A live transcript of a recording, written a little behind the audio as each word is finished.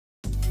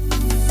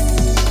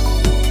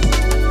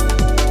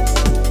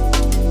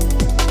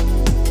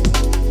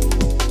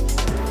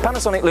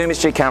Panasonic Lumix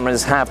G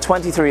cameras have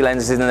 23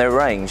 lenses in their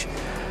range.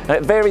 Now,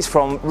 it varies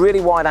from really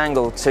wide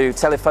angle to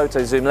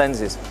telephoto zoom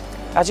lenses.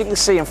 As you can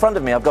see in front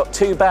of me, I've got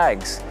two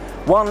bags.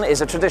 One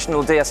is a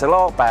traditional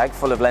DSLR bag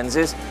full of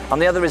lenses,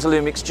 and the other is a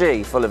Lumix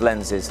G full of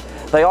lenses.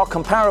 They are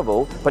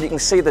comparable, but you can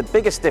see the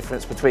biggest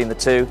difference between the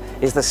two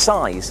is the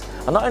size.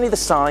 And not only the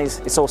size,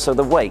 it's also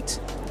the weight.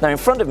 Now in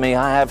front of me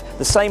I have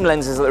the same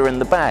lenses that are in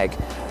the bag.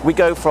 We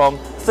go from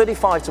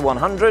 35 to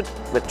 100,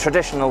 the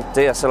traditional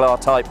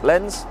DSLR type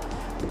lens.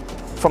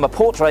 From a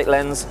portrait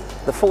lens,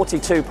 the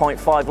 42.5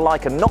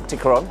 Leica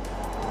Nocticron,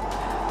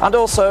 and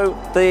also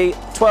the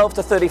 12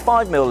 to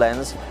 35mm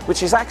lens,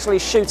 which is actually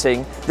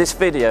shooting this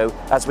video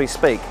as we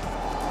speak.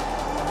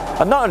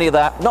 And not only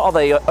that, not are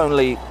they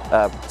only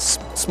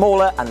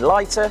smaller and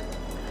lighter,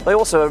 they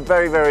also are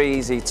very, very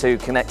easy to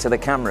connect to the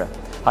camera.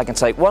 I can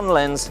take one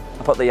lens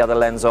and put the other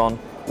lens on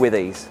with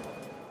ease.